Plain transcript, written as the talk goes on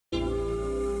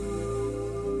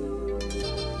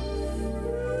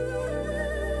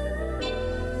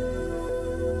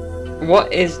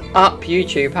What is up,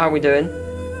 YouTube? How are we doing?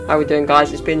 How are we doing,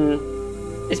 guys? It's been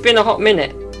a hot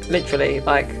minute, literally,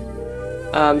 like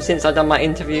since I done my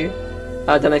interview.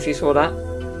 I don't know if you saw that.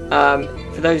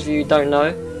 For those of you who don't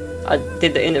know, I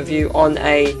did the interview on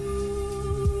a,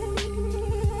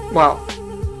 well,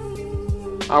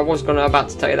 I was about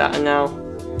to tell you that, and now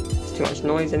there's too much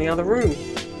noise in the other room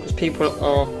because people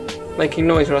are making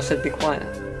noise when I said be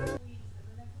quiet.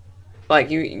 Like,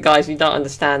 you guys, you don't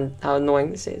understand how annoying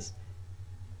this is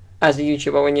as a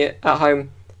YouTuber when you're at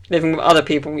home living with other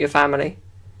people, your family.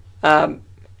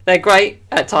 They're great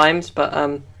at times, but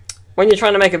when you're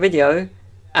trying to make a video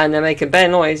and they're making bare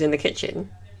noise in the kitchen,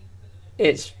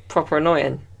 it's proper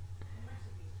annoying.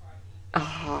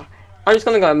 I'm just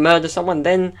gonna go and murder someone,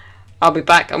 then I'll be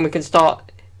back and we can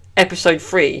start episode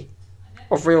 3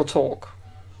 of Real Talk,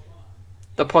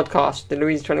 the podcast, the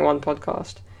Louise21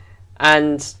 podcast.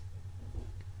 And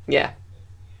yeah,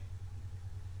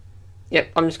 yep,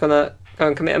 I'm just gonna go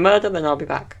and commit a murder, then I'll be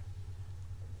back.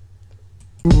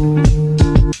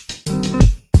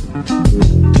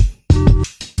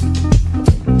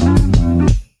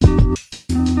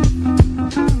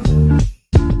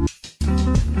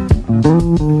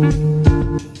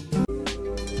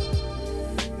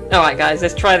 Alright guys,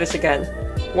 let's try this again.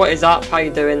 What is up? How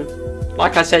you doing?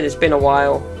 Like I said, it's been a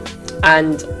while,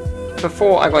 and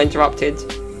before I got interrupted,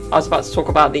 I was about to talk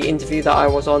about the interview that I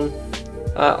was on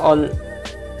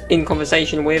In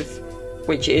Conversation With,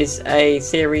 which is a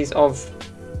series of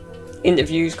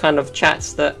interviews, kind of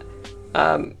chats that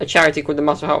a charity called the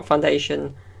Muscle Help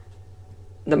Foundation,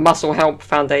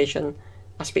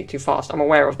 I speak too fast, I'm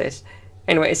aware of this.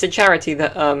 Anyway, it's a charity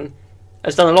that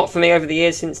has done a lot for me over the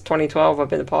years. Since 2012 I've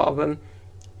been a part of them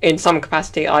in some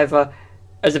capacity, either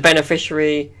as a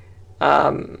beneficiary,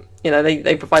 you know,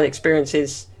 they provide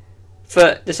experiences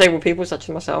for disabled people such as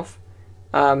myself,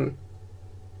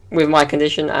 with my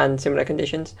condition and similar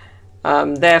conditions.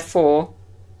 Therefore,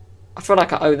 I feel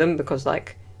like I owe them because,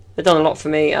 like, they've done a lot for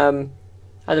me. I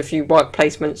had a few work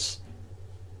placements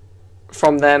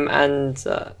from them, and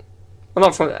well,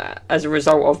 not from as a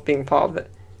result of being part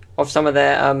of some of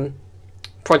their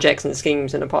projects and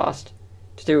schemes in the past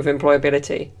to do with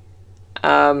employability.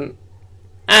 And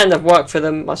I've worked for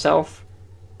them myself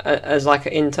as like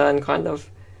an intern, kind of.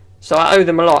 So I owe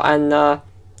them a lot, and I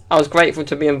was grateful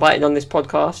to be invited on this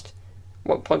podcast.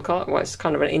 What podcast? Well, it's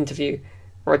kind of an interview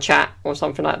or a chat or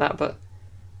something like that. But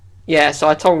yeah, so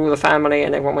I told all the family,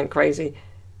 and everyone went crazy.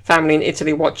 Family in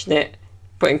Italy watching it,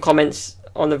 putting comments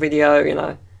on the video. You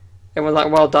know, everyone's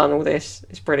like, "Well done, all this.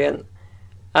 It's brilliant."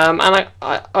 And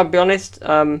I'll be honest.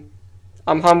 I'm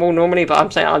humble normally, but I'm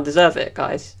saying I deserve it,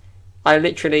 guys. I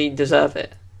literally deserve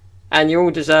it, and you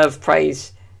all deserve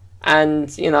praise.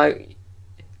 And you know,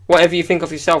 whatever you think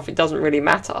of yourself, it doesn't really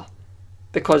matter,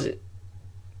 because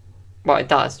well, it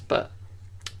does, but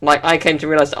like, I came to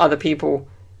realise that other people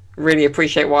really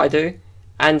appreciate what I do,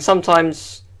 and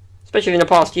sometimes, especially in the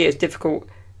past year, it's difficult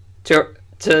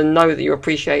to know that you're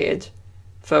appreciated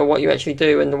for what you actually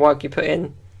do and the work you put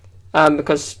in,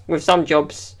 because with some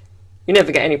jobs you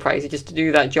never get any praise. It's just to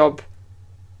do that job,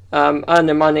 earn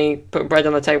the money, put bread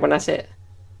on the table, and that's it.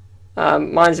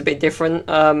 Mine's a bit different,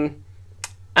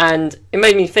 and it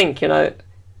made me think, you know,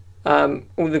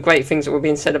 all the great things that were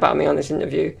being said about me on this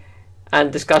interview,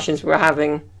 and discussions we were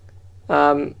having,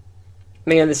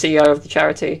 me and the CEO of the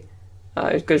charity,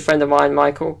 who's a good friend of mine,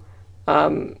 Michael,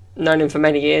 known him for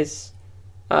many years,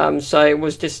 so it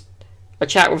was just a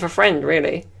chat with a friend,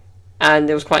 really, and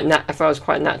it was I felt it was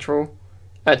quite natural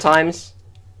at times.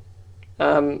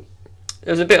 There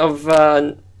was a bit of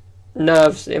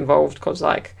nerves involved, because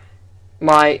like,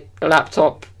 my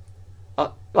laptop,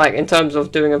 like, in terms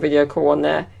of doing a video call on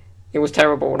there, it was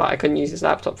terrible. Like, I couldn't use this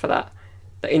laptop for that.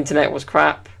 The internet was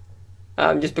crap,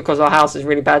 just because our house has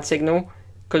really bad signal,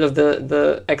 because of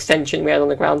the extension we had on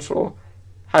the ground floor,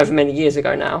 however many years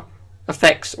ago now,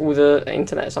 affects all the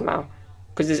internet somehow,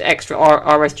 because there's extra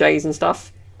RSJs and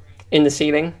stuff in the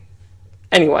ceiling.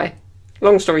 Anyway,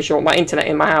 long story short, my internet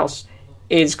in my house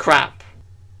is crap.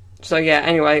 So yeah,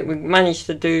 anyway, we managed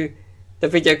to do the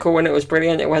video call, and it was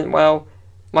brilliant. It went well.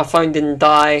 My phone didn't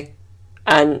die,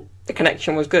 and the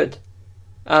connection was good.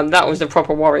 That was the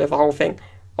proper worry of the whole thing.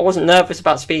 I wasn't nervous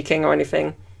about speaking or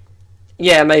anything.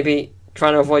 Yeah, maybe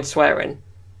trying to avoid swearing,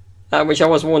 which I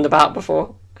was warned about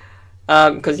before.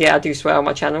 Because yeah, I do swear on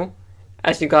my channel,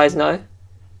 as you guys know. I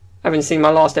haven't seen my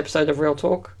last episode of Real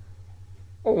Talk,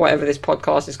 or whatever this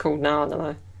podcast is called now, I don't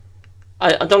know.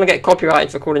 I don't want to get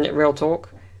copyrighted for calling it Real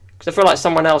Talk, because I feel like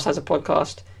someone else has a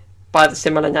podcast by the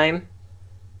similar name.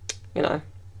 You know,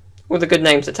 all the good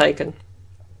names are taken.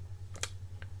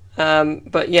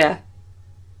 But yeah,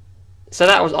 so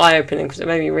that was eye-opening, because it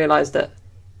made me realise that,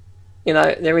 you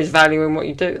know, there is value in what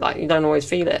you do. Like, you don't always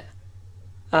feel it.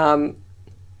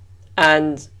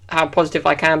 And how positive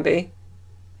I can be.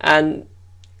 And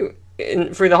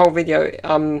through the whole video,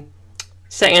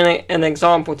 setting an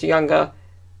example to younger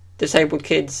disabled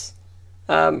kids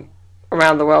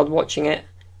around the world watching it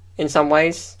in some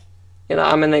ways. You know,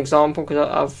 I'm an example because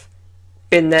I've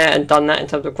been there and done that in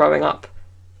terms of growing up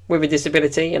with a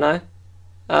disability, you know.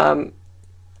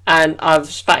 And I've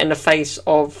spat in the face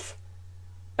of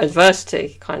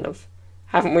adversity, kind of.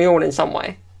 Haven't we all in some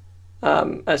way?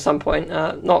 At some point.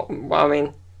 Not, well, I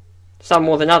mean, some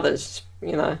more than others,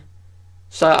 you know.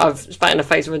 So I've spat in the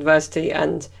face of adversity,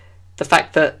 and the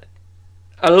fact that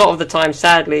a lot of the time,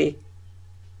 sadly,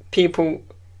 people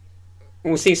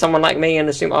will see someone like me and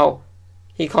assume, oh,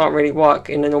 he can't really work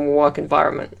in a normal work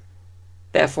environment.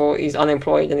 Therefore, he's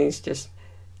unemployed and he's just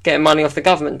getting money off the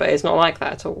government. But it's not like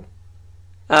that at all.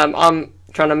 I'm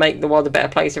trying to make the world a better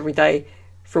place every day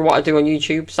through what I do on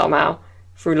YouTube somehow.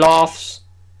 Through laughs,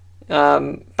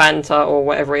 banter, or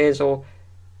whatever it is, or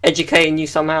educating you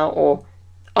somehow, or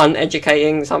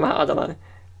uneducating somehow, I don't know.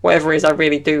 Whatever it is I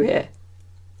really do here.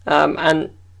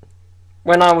 And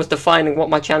when I was defining what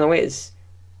my channel is,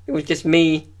 it was just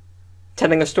me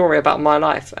telling a story about my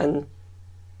life. And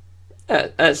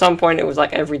at some point it was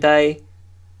like every day.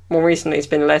 More recently it's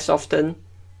been less often,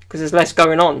 because there's less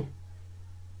going on.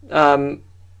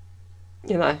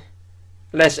 You know,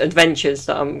 less adventures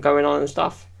that I'm going on and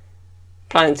stuff.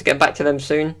 Planning to get back to them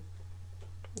soon.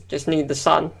 Just need the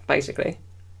sun, basically.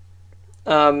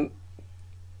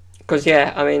 Because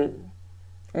yeah, I mean,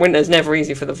 winter's never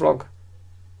easy for the vlog.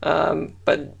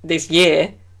 But this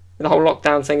year, the whole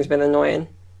lockdown thing has been annoying,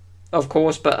 of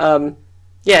course. But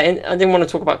yeah, I didn't want to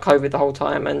talk about COVID the whole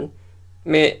time, and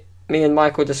me and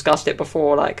Michael discussed it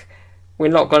before. Like,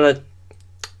 we're not gonna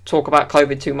talk about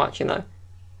COVID too much, you know,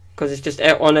 because it's just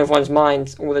on everyone's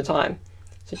minds all the time.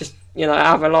 So just, you know,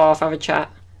 have a laugh, have a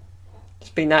chat,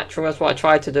 just be natural. That's what I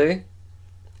try to do,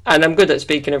 and I'm good at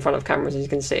speaking in front of cameras, as you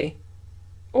can see,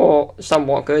 or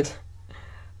somewhat good.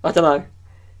 I don't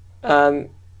know.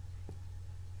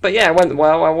 But yeah, it went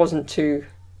well. I wasn't too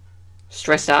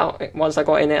stressed out. Once I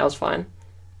got in it, I was fine.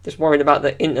 Just worried about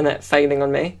the internet failing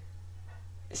on me.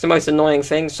 It's the most annoying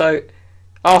thing. So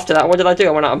after that, what did I do?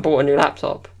 I went out and bought a new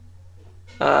laptop.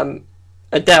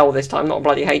 A Dell this time, not a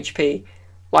bloody HP.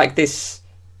 Like this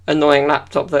annoying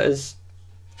laptop that has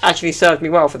actually served me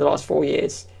well for the last 4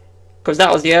 years. Because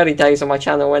that was the early days on my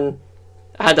channel when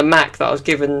I had a Mac that I was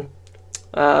given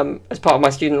as part of my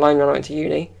student loan when I went to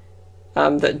uni.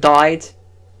 That died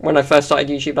when I first started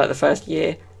YouTube, like the first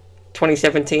year.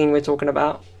 2017 we're talking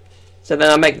about. So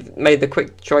then I made the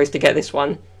quick choice to get this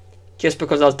one, just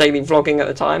because I was daily vlogging at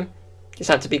the time. Just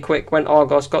had to be quick. Went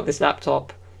Argos, got this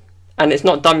laptop, and it's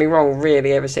not done me wrong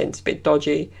really ever since. A bit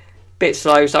dodgy, bit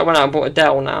slow, so I went out and bought a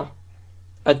Dell now.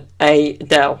 A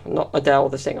Dell, not Adele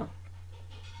the singer.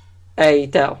 A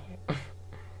Dell.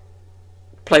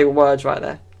 Play with words right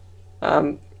there.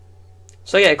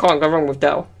 So yeah, can't go wrong with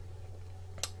Dell.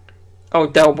 Oh,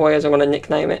 Dell Boy, as I'm going to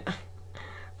nickname it.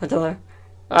 I don't know.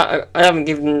 I haven't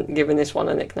given this one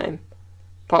a nickname,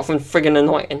 apart from friggin'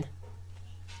 annoying.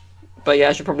 But yeah,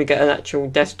 I should probably get an actual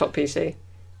desktop PC.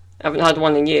 I haven't had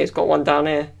one in years. Got one down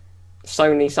here.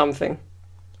 Sony something.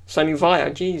 Sony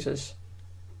Vaio, Jesus.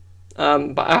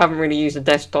 But I haven't really used a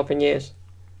desktop in years.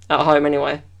 At home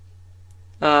anyway.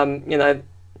 You know,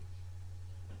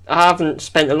 I haven't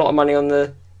spent a lot of money on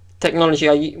the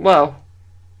technology well,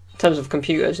 in terms of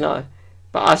computers, no.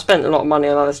 But I spent a lot of money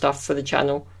on other stuff for the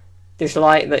channel. This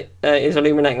light that is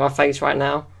illuminating my face right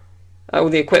now. All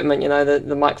the equipment, you know,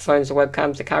 the microphones, the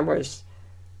webcams, the cameras.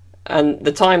 And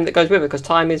the time that goes with it, because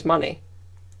time is money.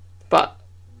 But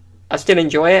I still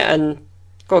enjoy it and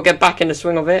got to get back in the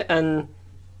swing of it. And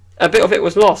a bit of it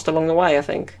was lost along the way, I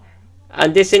think.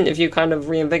 And this interview kind of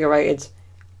reinvigorated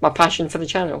my passion for the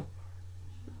channel.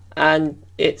 And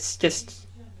it's just...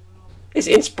 it's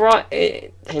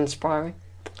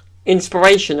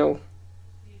inspirational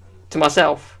to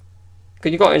myself,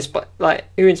 because you got to inspire. Like,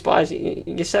 who inspires you?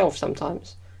 Yourself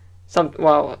sometimes.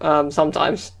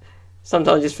 Sometimes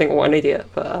I just think, what an idiot.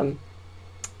 But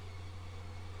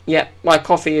yeah, my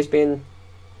coffee is being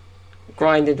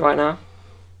grinded right now.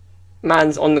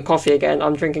 Man's on the coffee again.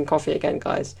 I'm drinking coffee again,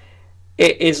 guys.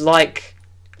 It is like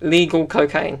legal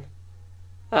cocaine.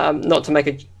 Not to make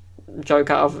a joke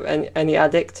out of any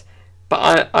addict,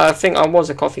 but I think I was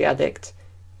a coffee addict,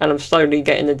 and I'm slowly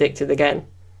getting addicted again.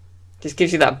 Just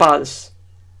gives you that buzz.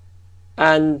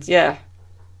 And yeah,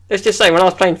 let's just say when I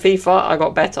was playing FIFA, I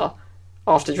got better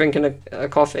after drinking a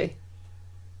coffee.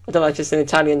 I don't know, it's just an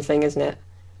Italian thing, isn't it?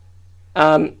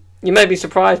 You may be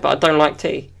surprised, but I don't like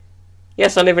tea.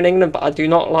 Yes, I live in England, but I do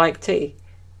not like tea.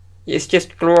 It's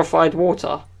just glorified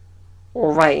water.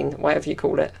 Or rain, whatever you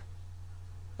call it.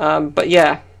 But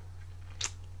yeah.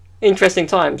 Interesting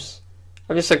times.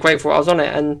 I'm just so grateful I was on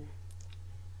it and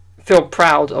feel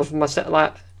proud of myself.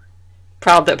 Like,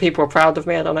 proud that people are proud of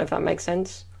me. I don't know if that makes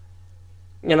sense.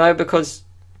 You know, because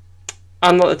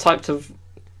I'm not the type to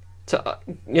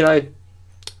you know,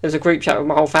 there's a group chat with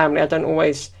my whole family. I don't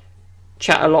always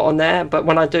chat a lot on there, but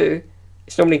when I do,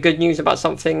 it's normally good news about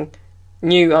something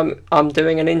new I'm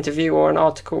doing, an interview or an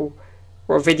article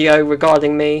or a video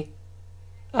regarding me,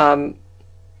 that's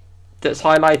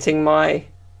highlighting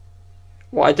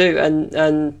what I do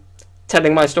and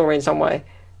telling my story in some way.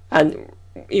 And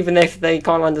even if they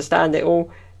can't understand it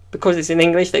all, because it's in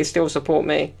English, they still support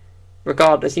me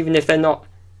regardless, even if they're not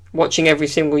watching every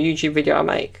single YouTube video I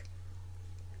make.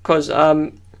 Because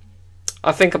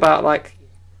I think about like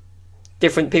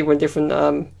different people in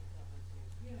different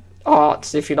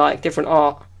arts, if you like, different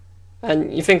art.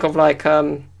 And you think of like,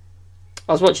 I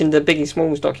was watching the Biggie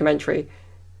Smalls documentary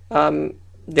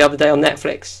the other day on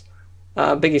Netflix.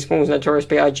 Biggie Smalls, Notorious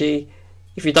B.I.G.,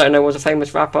 if you don't know, was a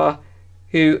famous rapper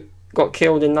who got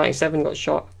killed in '97, got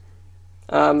shot,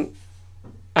 and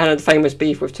had a famous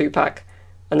beef with Tupac,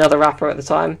 another rapper at the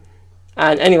time.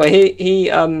 And anyway, he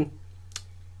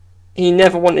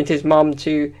never wanted his mum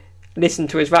to listen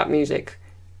to his rap music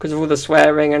because of all the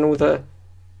swearing and all the...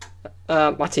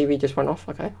 my TV just went off,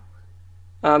 okay.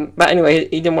 But anyway,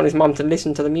 he didn't want his mum to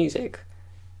listen to the music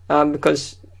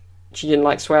because she didn't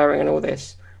like swearing and all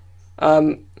this.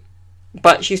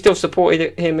 But she still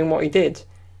supported him in what he did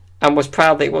and was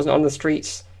proud that he wasn't on the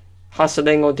streets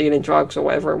hustling or dealing drugs or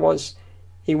whatever it was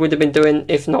he would have been doing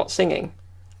if not singing.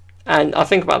 And I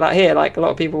think about that here, like a lot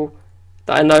of people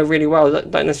that I know really well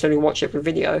that don't necessarily watch every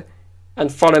video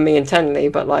and follow me intently,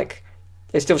 but like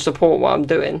they still support what I'm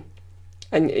doing.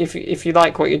 And if you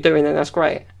like what you're doing, then that's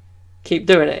great. Keep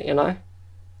doing it, you know.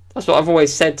 That's what I've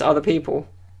always said to other people.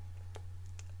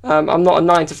 I'm not a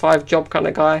 9-to-5 job kind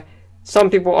of guy.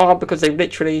 Some people are because they've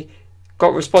literally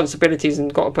got responsibilities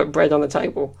and got to put bread on the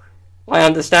table. I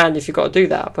understand if you've got to do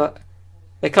that, but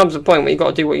there comes a point where you've got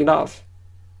to do what you love,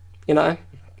 you know.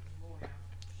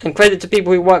 And credit to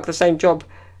people who work the same job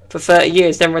for 30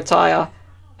 years, then retire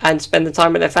and spend the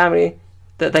time with their family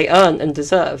that they earn and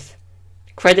deserve.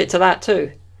 Credit to that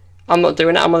too. I'm not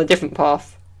doing it, I'm on a different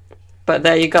path. But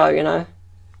there you go, you know.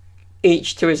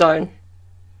 Each to his own.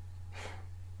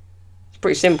 It's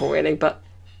pretty simple really, but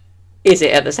is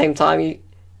it at the same time?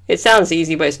 It sounds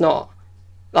easy, but it's not.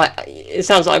 Like, it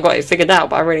sounds like I've got it figured out,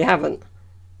 but I really haven't.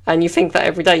 And you think that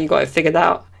every day you got it figured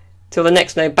out, till the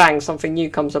next day, bang, something new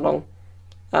comes along.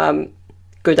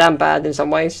 Good and bad in some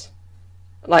ways.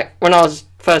 Like, when I was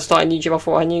first starting YouTube, I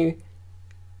thought I knew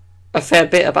a fair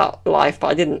bit about life, but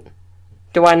I didn't.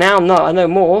 Do I now? No, I know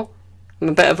more. I'm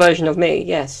a better version of me,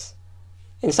 yes.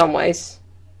 In some ways.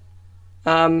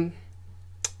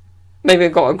 Maybe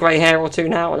I've got a grey hair or two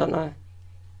now, I don't know.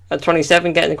 At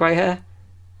 27, getting a grey hair.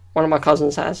 One of my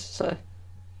cousins has, so,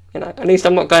 you know, at least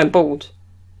I'm not going bald.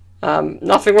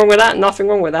 Nothing wrong with that, nothing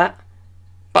wrong with that.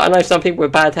 But I know some people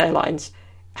with bad hairlines,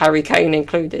 Harry Kane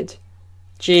included.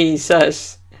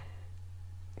 Jesus.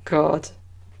 God.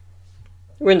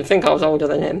 You wouldn't think I was older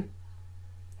than him.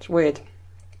 It's weird.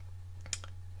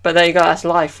 But there you go, that's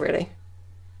life, really.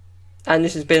 And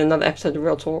this has been another episode of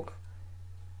Real Talk.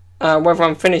 Whether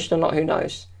I'm finished or not, who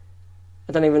knows.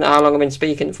 I don't even know how long I've been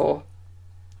speaking for.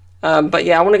 But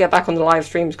yeah, I want to get back on the live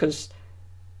streams because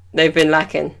they've been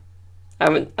lacking.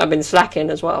 I've been slacking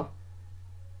as well.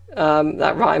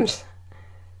 That rhymes.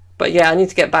 But yeah, I need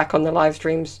to get back on the live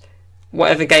streams.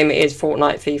 Whatever game it is,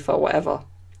 Fortnite, FIFA, whatever.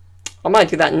 I might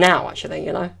do that now, actually,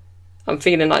 you know. I'm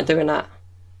feeling like doing that.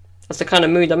 That's the kind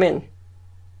of mood I'm in.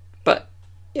 But,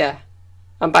 yeah.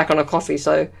 I'm back on a coffee,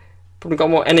 so probably got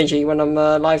more energy when I'm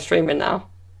live streaming now.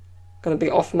 Gonna be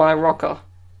off my rocker.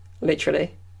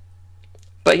 Literally.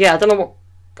 But yeah, I don't know what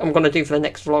I'm gonna do for the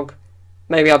next vlog.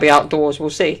 Maybe I'll be outdoors, we'll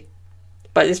see.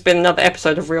 But it's been another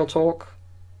episode of Real Talk.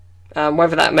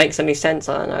 Whether that makes any sense,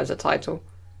 I don't know, as a title.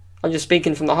 I'm just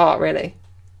speaking from the heart, really.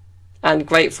 And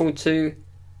grateful to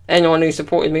anyone who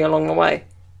supported me along the way.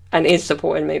 And is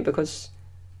supporting me because,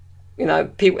 you know,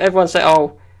 everyone say,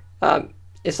 oh,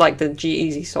 it's like the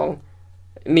G-Eazy song,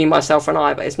 Me, Myself and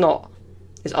I, but it's not.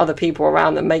 There's other people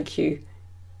around that make you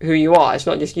who you are. It's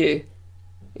not just you.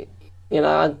 You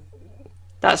know,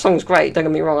 that song's great, don't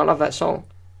get me wrong, I love that song.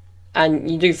 And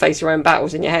you do face your own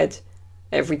battles in your head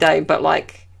every day, but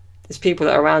like, there's people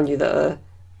that are around you that are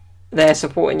there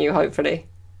supporting you, hopefully.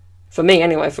 For me,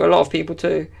 anyway, for a lot of people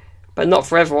too. But not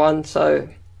for everyone, so,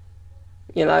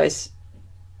 you know,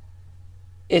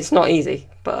 it's not easy.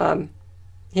 But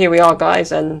here we are,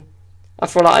 guys, and I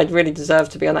feel like I'd really deserve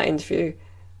to be on that interview,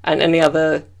 and any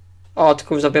other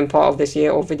articles I've been part of this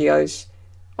year or videos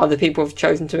other people have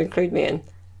chosen to include me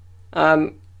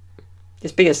in.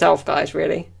 Just be yourself, guys,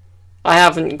 really. I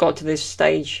haven't got to this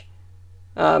stage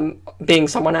being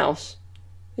someone else.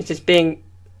 It's just being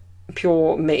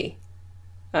pure me.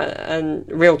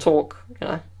 And real talk, you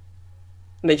know.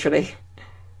 Literally.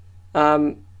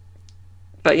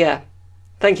 But yeah,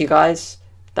 thank you, guys.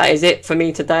 That is it for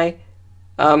me today.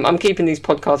 I'm keeping these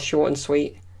podcasts short and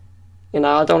sweet. You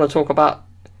know, I don't want to talk about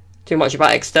too much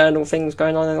about external things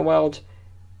going on in the world.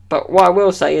 But what I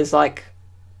will say is, like,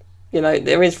 you know,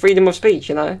 there is freedom of speech,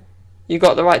 you know. You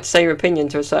got the right to say your opinion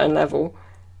to a certain level.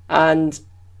 And,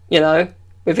 you know,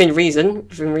 within reason,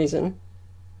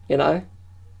 you know.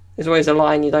 There's always a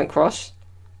line you don't cross.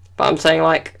 But I'm saying,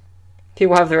 like,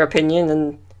 people have their opinion,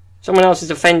 and someone else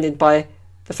is offended by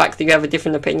the fact that you have a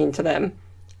different opinion to them,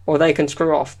 or they can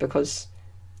screw off, because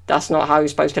that's not how you're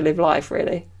supposed to live life,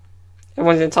 really.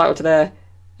 Everyone's entitled to their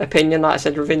opinion, like I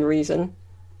said, within reason.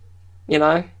 You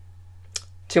know?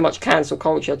 Too much cancel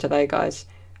culture today, guys.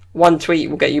 One tweet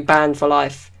will get you banned for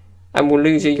life, and will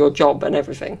lose you your job and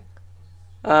everything.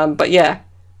 But yeah,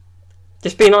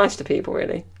 just be nice to people,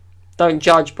 really. Don't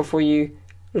judge before you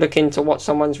look into what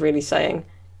someone's really saying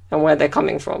and where they're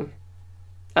coming from.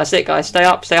 That's it, guys. Stay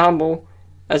up, stay humble.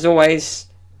 As always,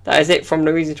 that is it from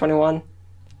Louisa21,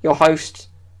 your host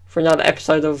for another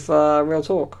episode of Real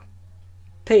Talk.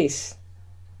 Peace.